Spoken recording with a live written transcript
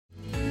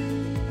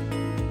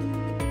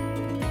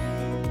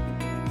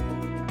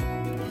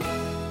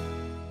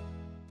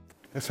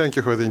Thank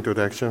you for the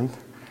introduction.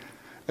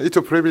 It's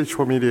a privilege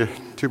for me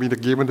to be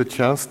given the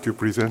chance to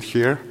present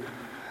here.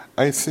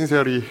 I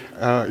sincerely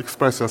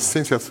express a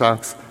sincere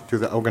thanks to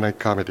the organizing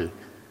committee.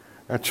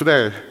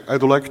 Today,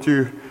 I'd like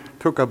to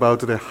talk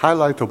about the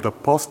highlight of the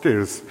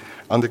posters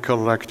on the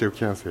colorectal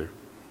cancer.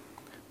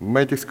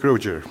 My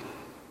disclosure.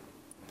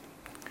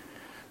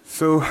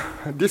 So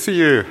this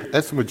year,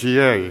 ESMO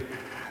GI,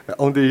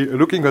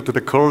 looking at the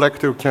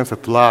colorectal cancer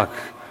track,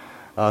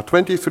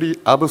 23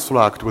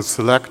 abstracts was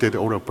selected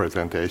oral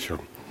presentation.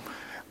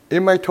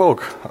 In my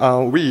talk,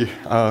 we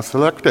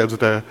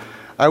selected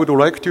I would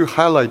like to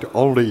highlight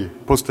only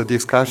poster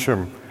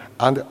discussion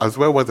and as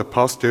well as the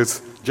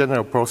posters,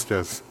 general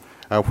posters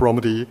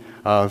from the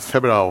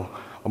several,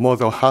 more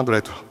than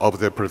 100 of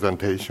the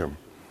presentation.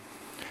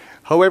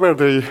 However,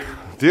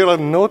 there are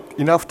not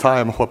enough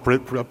time for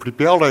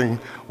preparing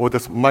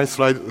my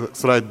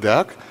slide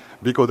deck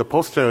because the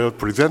poster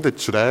presented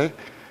today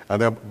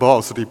and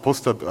both the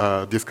poster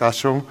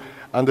discussion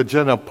and the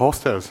general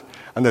posters.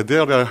 And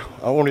there are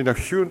only a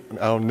few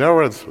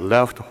hours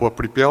left for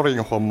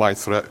preparing for my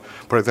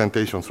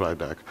presentation slide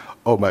deck.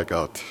 Oh my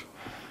God.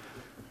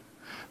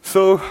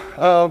 So,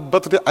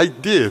 but I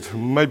did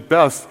my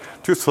best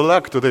to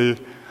select the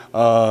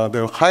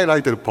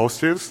highlighted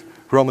posters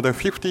from the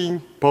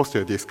 15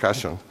 poster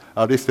discussions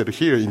listed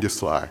here in this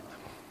slide.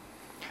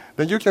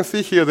 Then you can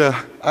see here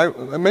that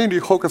I'm mainly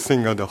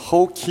focusing on the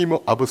whole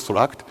chemo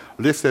abstract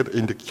listed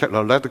in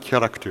the red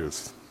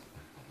characters.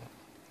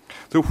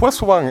 The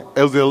first one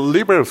is the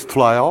LIBERS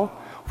trial,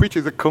 which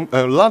is a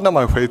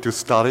randomized phase 2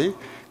 study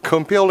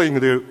comparing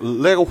the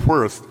LEGO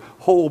first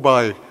whole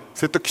by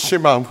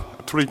cetuximab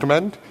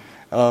treatment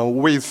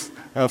with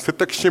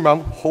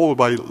cetuximab whole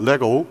by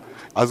LEGO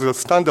as a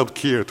standard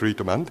care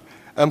treatment.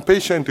 And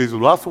patient with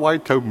last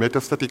vital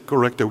metastatic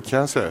colorectal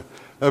cancer.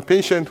 A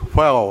patient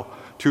fell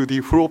to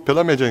the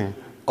fluoperamidine,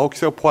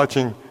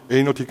 oxaliplatin,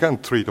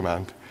 irinotecan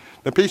treatment.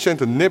 The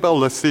patient never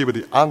received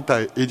the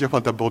anti-EGF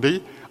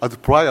antibody as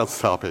prior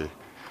therapy.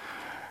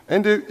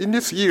 And in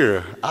this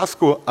year,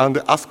 ASCO and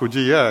ASCO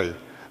GI,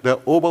 the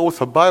overall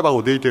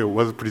survival data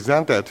was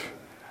presented.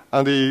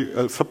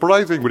 And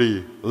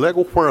surprisingly,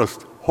 LEGO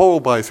first,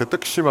 followed by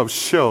cetuximab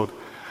showed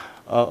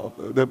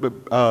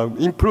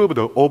improved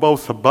overall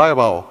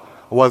survival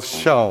was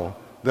shown.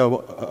 The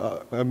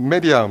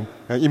median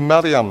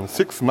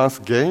 6 months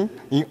gain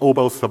in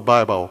overall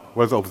survival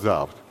was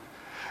observed.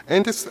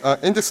 In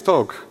this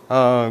talk,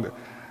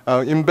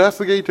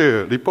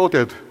 investigator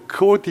reported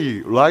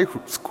quality life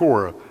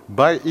score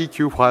by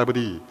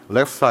EQ5D,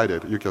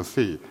 left-sided, you can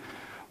see.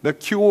 The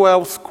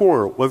QOL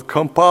score was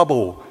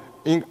comparable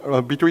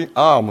between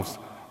arms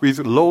with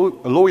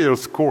lower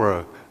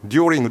score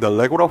during the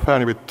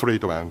regorafenib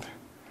treatment.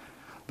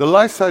 The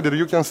right-sided,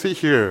 you can see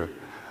here,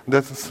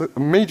 that's a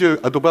major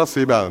adverse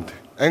event,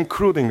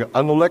 including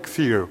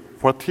anorexia,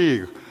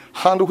 fatigue,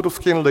 hand-foot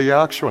skin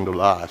reaction, and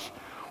rash.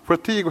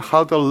 Fatigue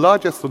has the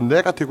largest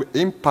negative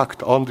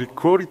impact on the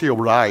quality of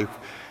life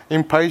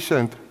in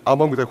patients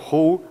among the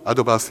whole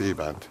adverse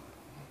event.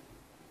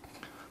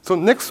 So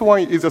next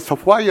one is the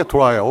SAPPHIRE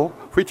trial,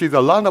 which is a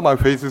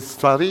randomized phase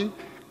study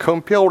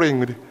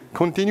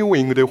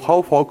continuing the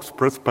FOLFOX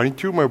plus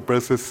panitumumab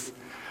versus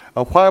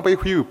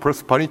 5-FU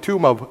plus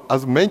panitumumab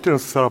as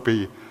maintenance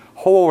therapy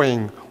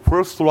following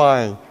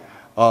first-line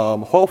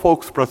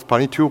FOLFOX plus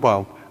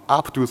panitumumab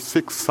up to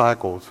 6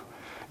 cycles.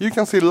 You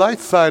can see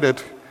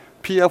right-sided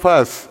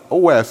PFS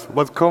OS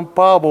was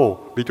comparable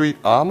between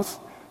arms.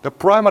 The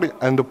primary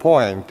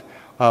endpoint,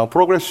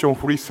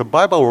 progression-free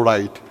survival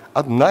rate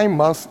at 9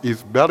 months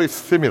is very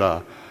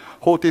similar,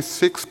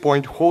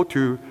 46.4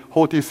 to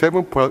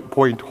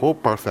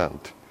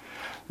 47.4%.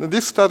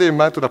 This study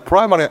met the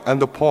primary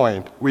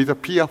endpoint with a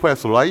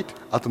PFS rate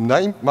at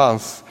 9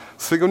 months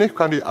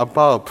significantly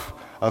above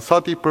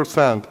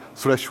 30%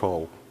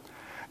 threshold.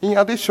 In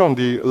addition,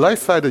 the right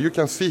side, you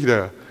can see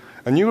the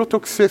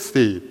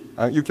neurotoxicity.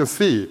 You can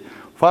see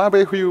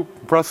 5-FU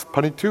plus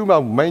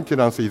panitumumab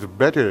maintenance is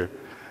better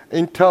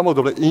in terms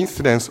of the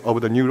incidence of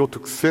the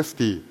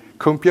neurotoxicity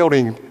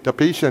comparing the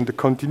patient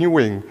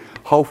continuing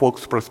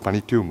FOLFOX plus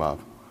panitumumab.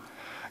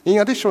 In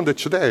addition to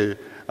today,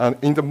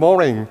 in the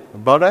morning,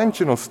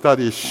 Valentino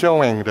study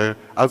showing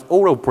as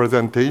oral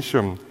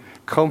presentation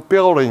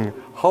comparing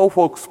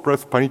FOLFOX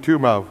plus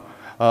panitumumab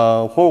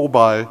followed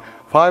by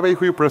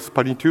 5-FU plus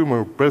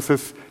panitumumab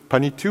versus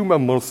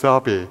panitumumab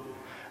monotherapy.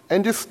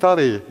 In this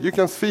study, you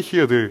can see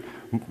here the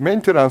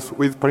maintenance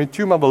with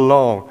panitumumab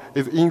alone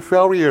is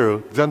inferior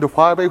than the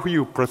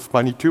 5-FU plus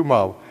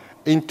panitumumab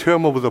in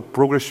terms of the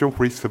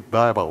progression-free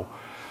survival.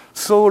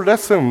 So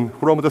lesson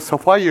from the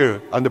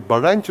SAPPHIRE and the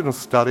Valentino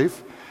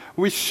studies,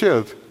 we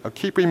should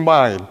keep in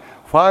mind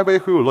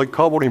 5-FU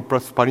recovery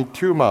plus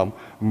panitumumab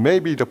may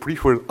be the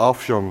preferred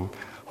option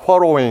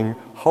following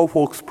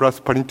FOLFOX plus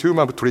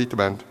panitumumab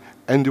treatment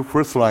in the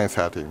first-line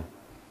setting.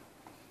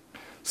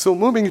 So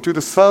moving to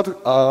the third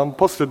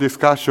poster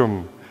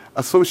discussion,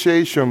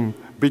 association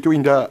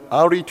between the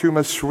early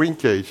tumor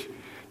shrinkage,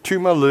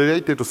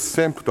 tumor-related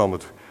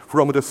symptoms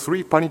from the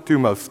 3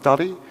 panitumumab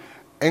study,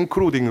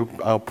 including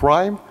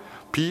prime,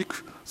 peak,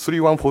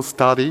 314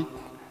 study,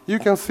 you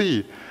can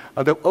see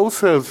the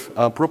authors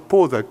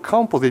propose a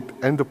composite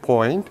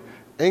endpoint,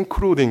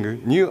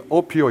 including new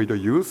opioid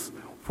use,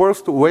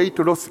 first weight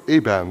loss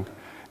event,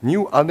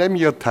 new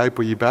anemia type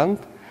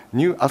event,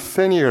 new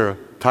asthenia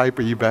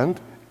type event,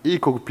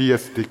 equal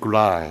PS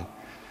decline.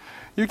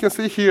 You can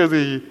see here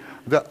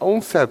the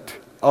onset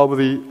of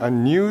the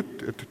new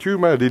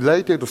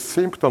tumor-related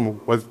symptom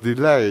was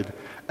delayed,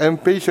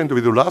 and patients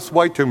with last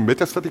white-term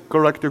metastatic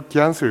colorectal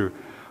cancer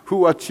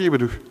who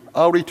achieved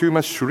early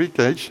tumor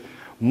shrinkage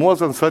more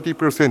than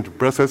 30%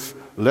 versus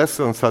less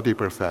than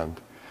 30%.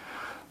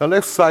 The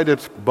left-sided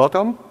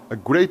bottom, a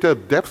greater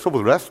depth of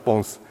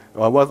response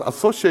was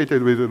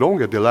associated with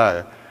longer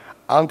delay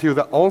until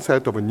the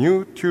onset of a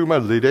new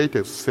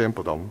tumor-related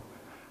symptom.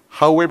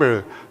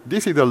 However,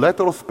 this is a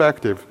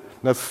retrospective.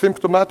 The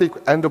symptomatic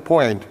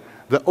endpoint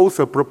the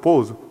author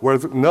proposed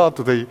was not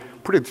the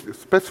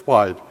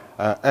pre-specified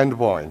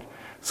endpoint.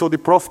 So the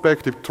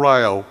prospective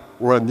trial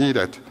were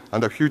needed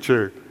and the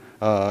future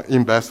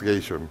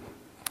investigation.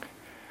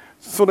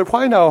 So the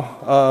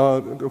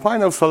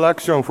final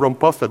selection from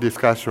poster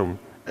discussion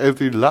is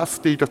the last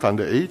status and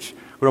age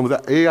from the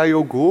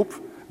AIO group.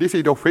 This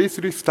is a phase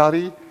 3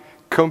 study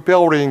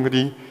comparing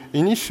the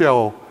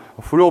initial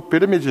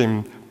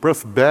fluoperimidine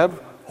plus BEV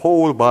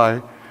followed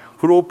by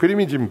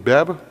fluoperimidine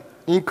BEV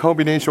in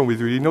combination with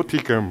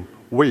irinotecan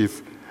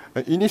with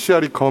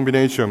initially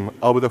combination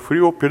of the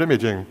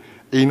fluoperimidine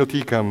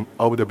irinotecan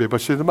of the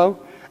bevacizumab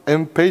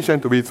in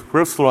patient with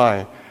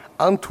first-line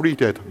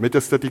untreated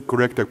metastatic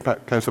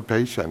colorectal cancer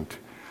patient.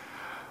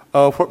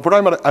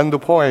 Primary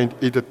endpoint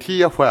is the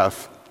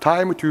TFS,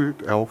 time to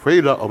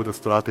failure of the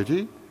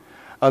strategy.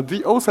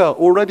 The author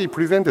already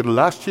presented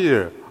last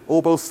year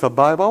overall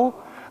survival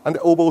and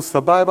overall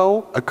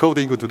survival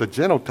according to the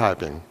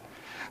genotyping.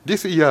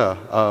 This year,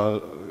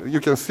 you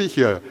can see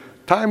here,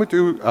 time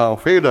to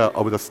failure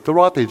of the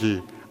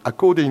strategy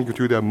according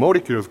to the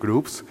molecular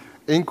groups,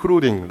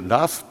 including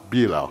RAS,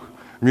 BRAF,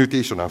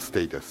 mutational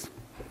status.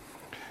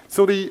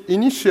 So the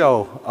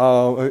initial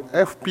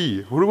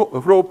FP,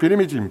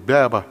 fluoperimidine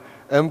BEV,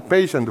 and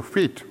patient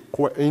fit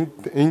for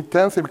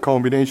intensive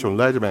combination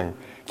regimen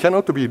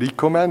cannot be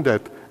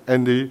recommended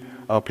in the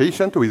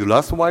patient with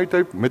last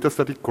white-type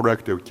metastatic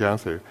colorectal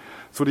cancer.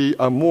 So the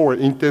more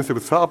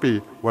intensive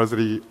therapy was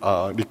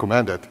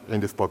recommended in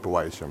this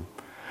population.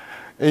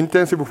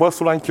 Intensive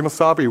first-line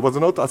chemotherapy was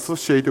not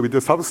associated with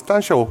the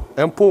substantial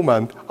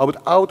improvement of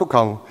the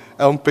outcome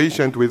in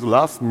patients with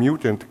RAS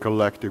mutant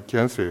colorectal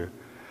cancer.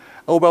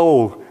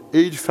 Overall,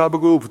 age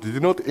subgroups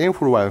did not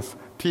influence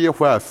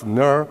TFS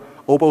nor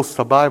overall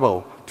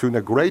survival to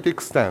a great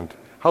extent.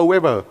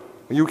 However,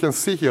 you can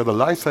see here the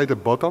right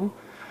side bottom,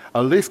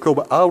 a risk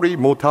of early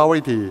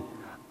mortality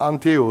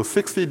until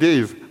 60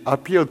 days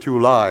appear to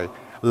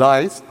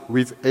rise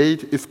with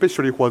age,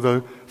 especially for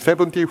the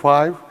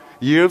 75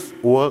 years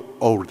or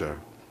older.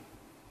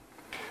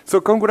 So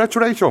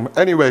congratulations.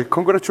 Anyway,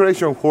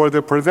 congratulations for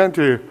the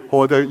presenter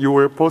or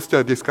your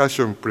poster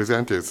discussion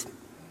presenters.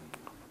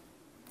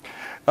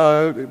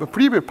 The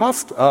previous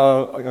past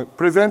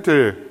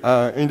presenter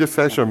in this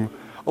session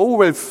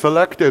always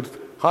selected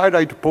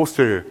highlight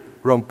poster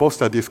from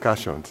poster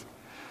discussions,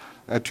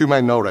 to my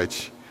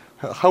knowledge.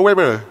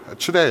 However,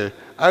 today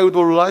I would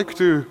like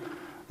to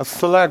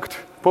select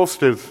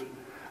posters,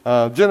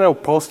 general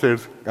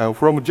posters.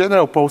 From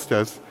general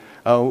posters,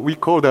 we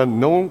call them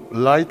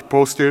non-light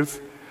posters.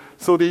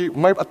 So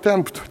my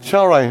attempt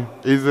challenge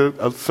is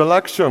a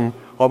selection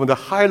of the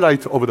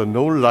highlights of the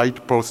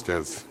non-light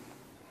posters.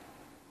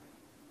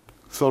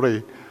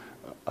 Sorry,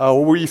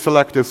 we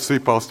selected 3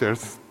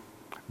 posters: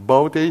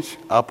 Voltage,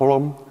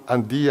 Apollon,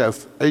 and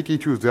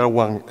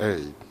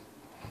DS8201A.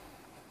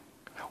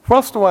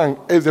 First one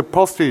is a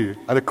poster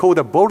called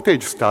the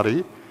Voltage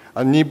study,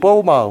 a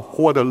nivolumab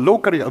for the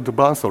locally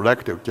advanced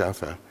rectal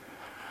cancer.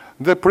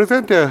 The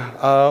presenter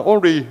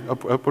only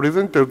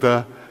presented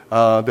the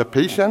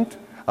patient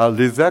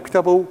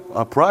resectable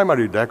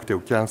primary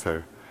rectal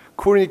cancer,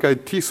 clinical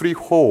T3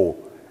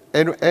 hole,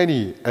 and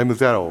any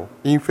M0,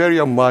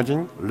 inferior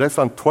margin less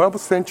than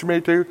 12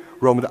 centimeters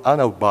from the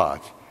anal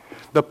bulge.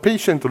 The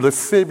patient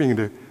receiving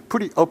the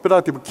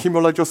preoperative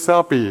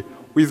chemoradiotherapy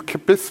with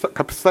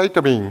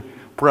capecitabine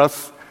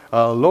plus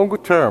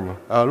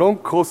long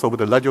course of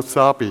the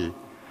radiotherapy.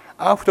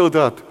 After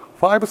that,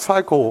 5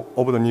 cycles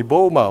of the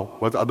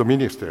nivolumab was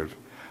administered.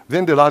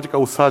 Then the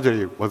radical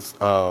surgery was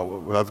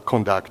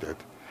conducted.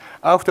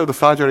 After the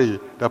surgery,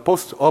 the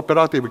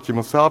post-operative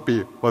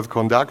chemotherapy was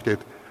conducted.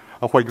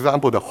 For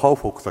example, the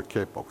Hawfox or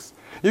K-Fox.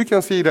 You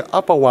can see the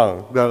upper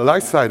one, the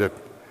right-sided,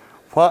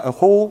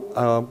 whole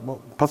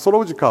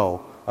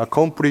pathological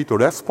complete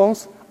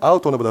response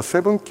out of the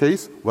 7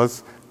 cases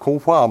was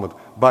confirmed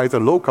by the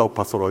local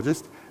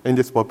pathologist in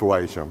this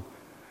population.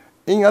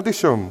 In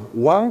addition,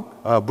 one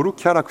blue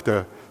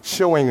character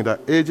showing the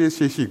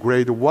AJCC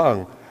grade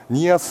 1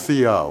 near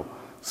CR.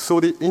 So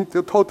in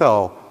the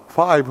total,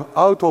 5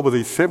 out of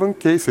the 7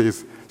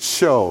 cases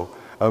show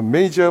a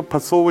major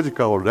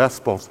pathological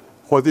response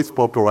for this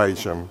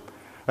population.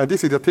 And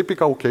this is a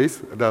typical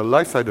case, the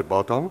right side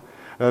bottom.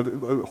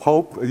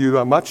 hope you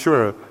are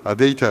mature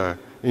data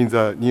in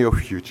the near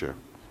future.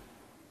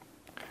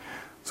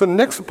 So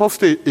next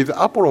poster is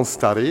the Apollon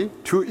study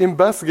to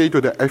investigate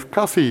the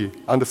efficacy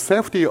and the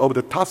safety of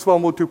the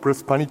TAS102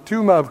 plus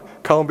panitumumab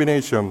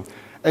combination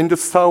in the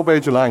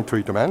salvage line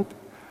treatment.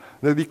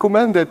 The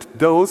recommended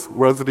dose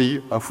was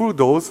the full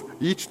dose,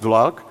 each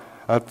drug,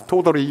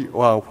 totally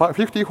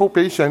 54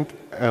 patients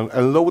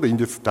enrolled in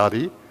this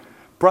study.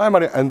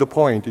 Primary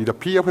endpoint is the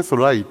PFS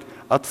rate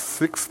at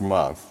 6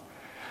 months.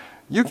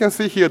 You can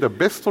see here the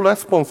best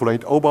response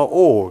rate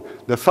overall,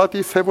 the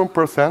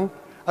 37%,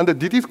 and the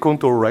disease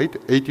control rate,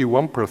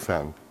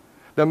 81%.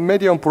 The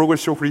median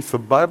progression-free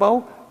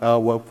survival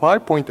was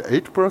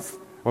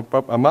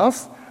 5.8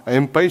 months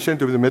in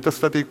patients with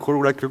metastatic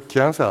colorectal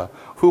cancer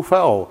who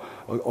failed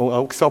on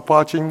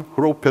oxaliplatin,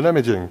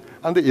 fluoropyrimidine,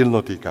 and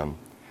irinotecan.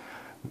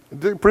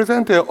 The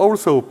presenter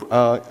also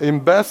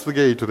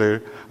investigated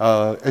the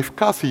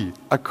efficacy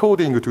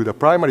according to the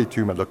primary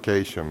tumor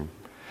location.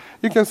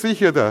 You can see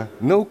here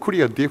that no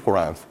clear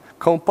difference.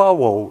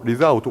 Comparable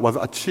result was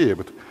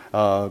achieved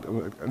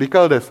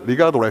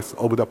regardless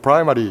of the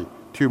primary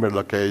tumor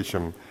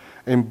location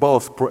in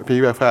both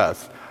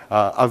PFS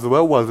as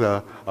well as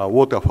a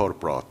waterfall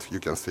plot,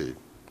 you can see.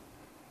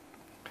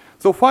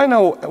 So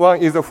final one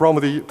is from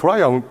the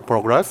trial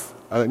progress,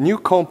 a new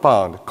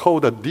compound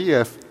called the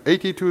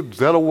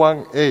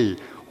DS8201A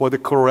for the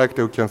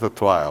colorectal cancer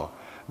trial.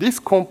 This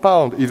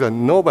compound is a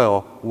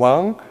novel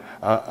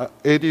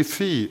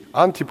ADC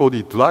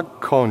antibody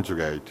drug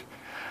conjugate.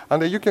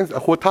 And you can,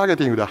 for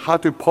targeting the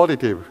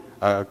HER2-positive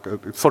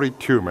solid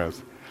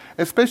tumors.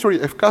 Especially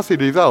efficacy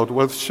result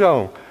was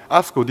shown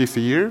ASCO this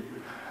year,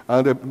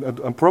 and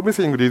a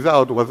promising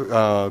result was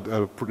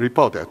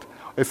reported,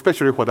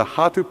 especially for the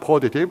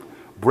HER2-positive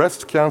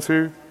breast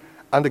cancer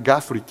and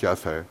gastric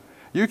cancer.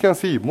 You can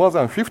see more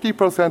than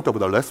 50% of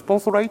the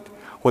response rate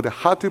for the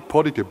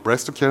HER2-positive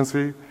breast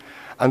cancer,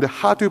 and the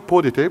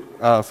HER2-positive,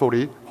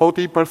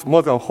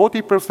 more than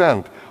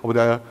 40% of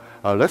the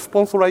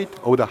response rate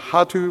of the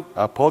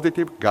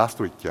HER2-positive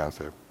gastric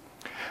cancer.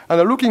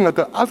 And looking at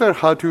the other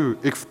HER2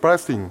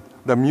 expressing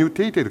the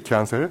mutated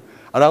cancer,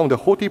 around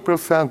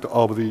 40%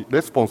 of the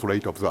response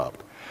rate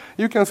observed.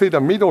 You can see the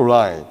middle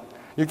line.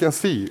 You can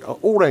see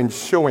orange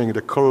showing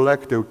the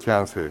colorectal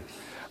cancer.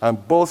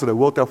 And both the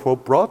waterfall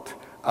plot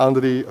and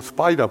the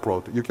spider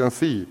plot, you can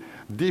see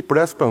deep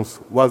response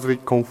was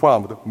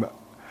confirmed.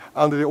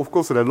 And of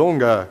course, the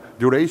longer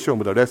duration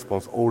of the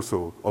response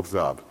also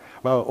observed.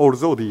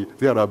 Although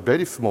there are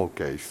very small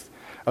cases.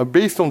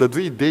 Based on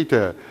these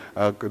data,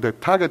 the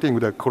targeting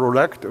the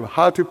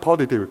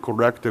HER2-positive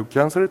colorectal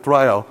cancer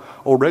trial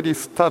already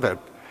started,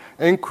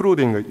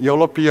 including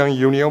European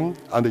Union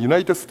and the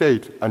United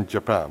States and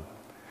Japan.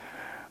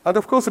 And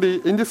of course,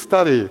 in this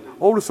study,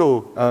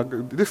 also,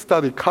 this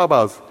study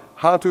covers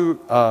HER2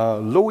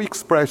 low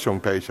expression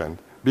patient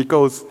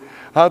because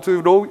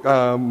HER2 low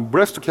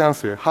breast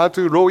cancer,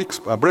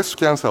 breast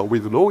cancer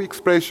with low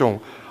expression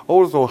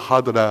also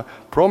had a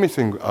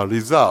promising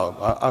result,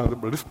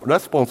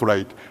 response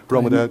rate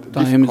from this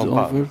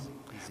compound.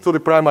 So the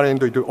primary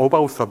endpoint is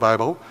overall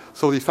survival.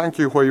 So thank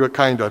you for your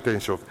kind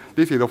attention.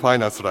 This is the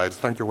final slide.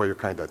 Thank you for your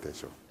kind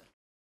attention.